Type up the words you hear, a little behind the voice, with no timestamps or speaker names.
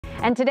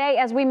And today,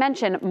 as we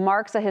mentioned,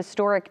 marks a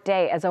historic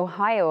day as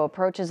Ohio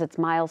approaches its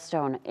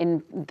milestone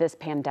in this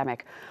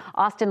pandemic.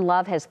 Austin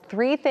Love has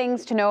 3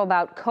 things to know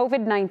about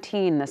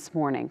COVID-19 this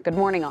morning. Good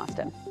morning,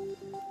 Austin.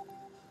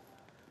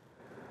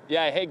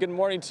 Yeah, hey, good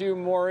morning to you,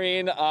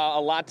 Maureen. A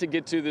lot to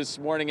get to this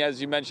morning.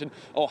 As you mentioned,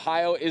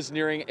 Ohio is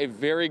nearing a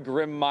very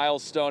grim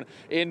milestone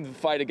in the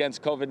fight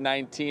against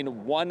COVID-19.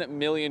 1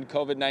 million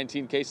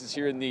COVID-19 cases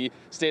here in the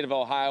state of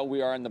Ohio.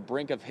 We are on the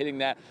brink of hitting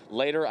that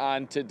later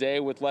on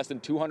today with less than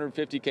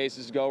 250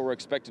 cases to go. We're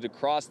expected to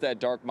cross that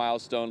dark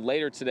milestone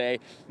later today.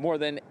 More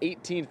than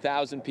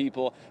 18,000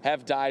 people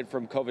have died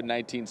from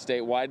COVID-19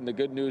 statewide. And the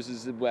good news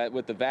is that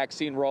with the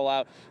vaccine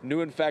rollout,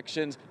 new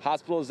infections,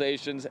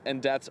 hospitalizations,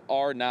 and deaths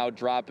are now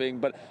dropping.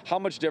 But how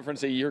much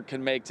difference a year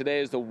can make.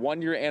 Today is the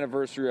 1-year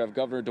anniversary of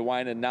Governor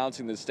DeWine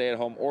announcing the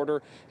stay-at-home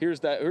order. Here's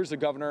the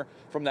governor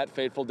from that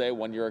fateful day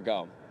 1 year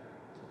ago.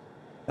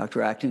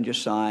 Dr. Acton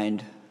just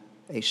signed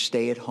a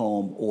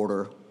stay-at-home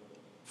order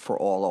for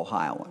all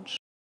Ohioans.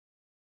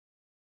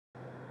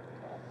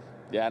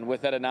 Yeah, and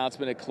with that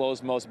announcement, it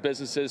closed most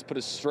businesses, put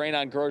a strain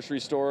on grocery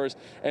stores,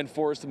 and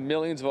forced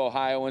millions of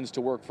Ohioans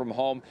to work from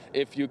home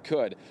if you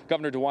could.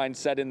 Governor DeWine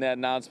said in that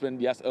announcement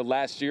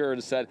last year,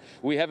 said,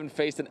 "We haven't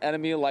faced an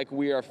enemy like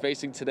we are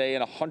facing today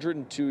in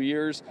 102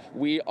 years.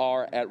 We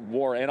are at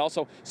war." And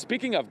also,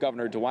 speaking of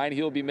Governor DeWine,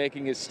 he'll be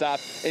making his stop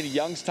in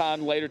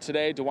Youngstown later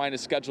today. DeWine is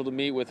scheduled to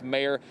meet with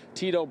Mayor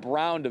Tito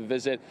Brown to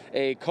visit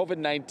a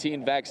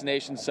COVID-19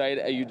 vaccination site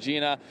at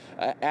Eugenia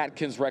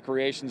Atkins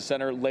Recreation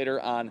Center later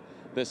on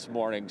this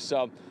morning.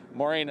 So,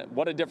 Maureen,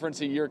 what a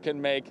difference a year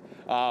can make.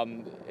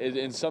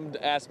 In some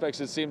aspects,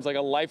 it seems like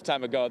a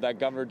lifetime ago that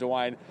Governor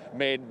DeWine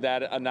made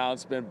that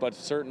announcement, but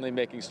certainly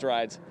making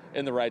strides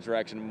in the right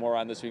direction. More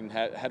on this, we can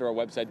head to our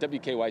website,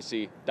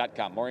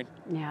 wkyc.com. Maureen?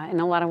 Yeah, in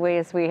a lot of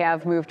ways we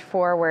have moved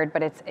forward,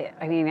 but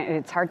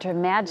it's hard to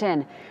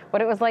imagine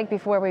what it was like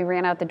before we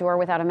ran out the door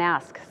without a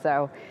mask.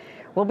 So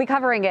we'll be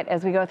covering it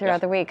as we go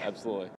throughout the week. Absolutely.